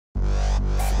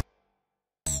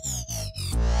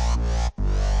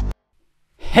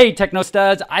Hey Techno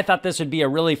Studs, I thought this would be a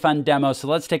really fun demo, so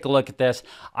let's take a look at this.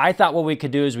 I thought what we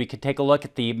could do is we could take a look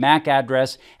at the MAC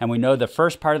address, and we know the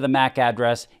first part of the MAC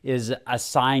address is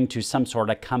assigned to some sort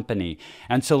of company.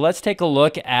 And so let's take a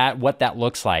look at what that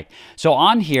looks like. So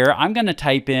on here, I'm going to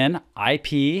type in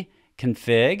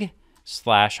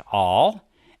ipconfig/all,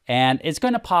 and it's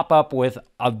going to pop up with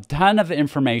a ton of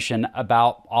information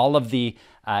about all of the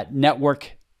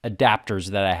network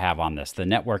adapters that I have on this, the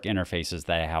network interfaces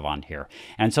that I have on here.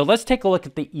 And so let's take a look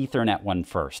at the Ethernet one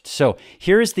first. So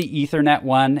here's the Ethernet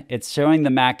one. It's showing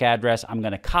the MAC address. I'm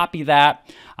going to copy that.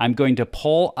 I'm going to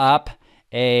pull up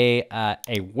a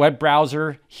web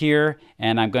browser here,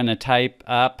 and I'm going to type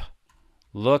up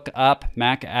lookup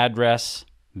MAC address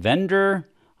vendor.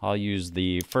 I'll use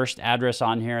the first address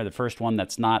on here, the first one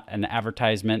that's not an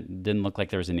advertisement. Didn't look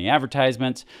like there was any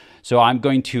advertisements. So I'm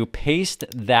going to paste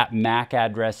that MAC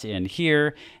address in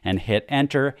here and hit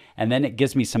enter, and then it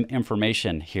gives me some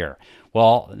information here.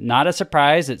 Well, not a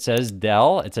surprise, it says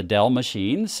Dell. It's a Dell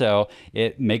machine, so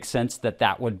it makes sense that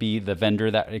that would be the vendor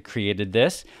that created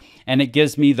this. And it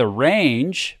gives me the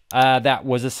range that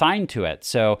was assigned to it.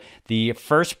 So the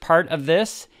first part of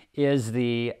this is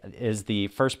the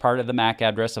first part of the MAC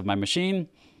address of my machine.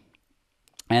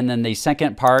 And then the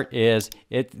second part is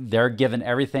they're given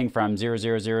everything from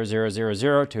 00000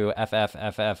 to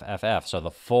FFFFFF, so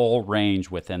the full range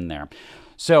within there.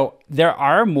 So there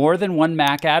are more than one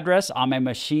MAC address on my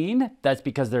machine. That's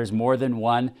because there's more than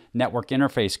one network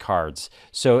interface cards.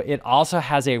 So it also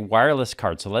has a wireless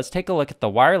card. So let's take a look at the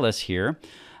wireless here.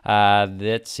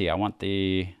 Let's see, I want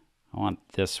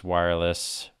this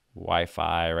wireless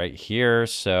Wi-Fi right here.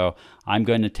 So I'm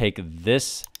going to take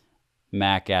this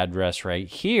MAC address right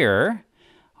here.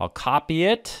 I'll copy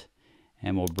it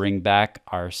and we'll bring back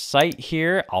our site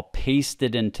here. I'll paste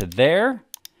it into there,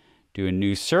 do a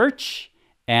new search,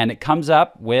 and it comes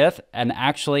up with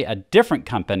actually a different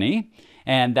company.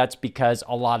 And that's because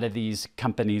a lot of these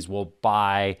companies will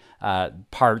buy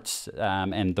parts,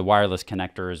 and the wireless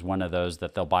connector is one of those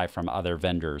that they'll buy from other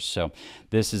vendors. So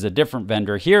this is a different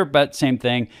vendor here, but same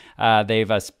thing.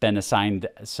 They've been assigned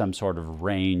some sort of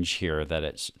range here that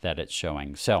it's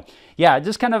showing. So yeah,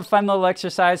 just kind of a fun little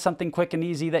exercise, something quick and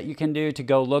easy that you can do to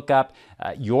go look up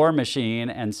your machine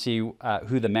and see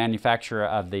who the manufacturer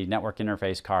of the network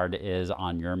interface card is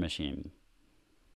on your machine.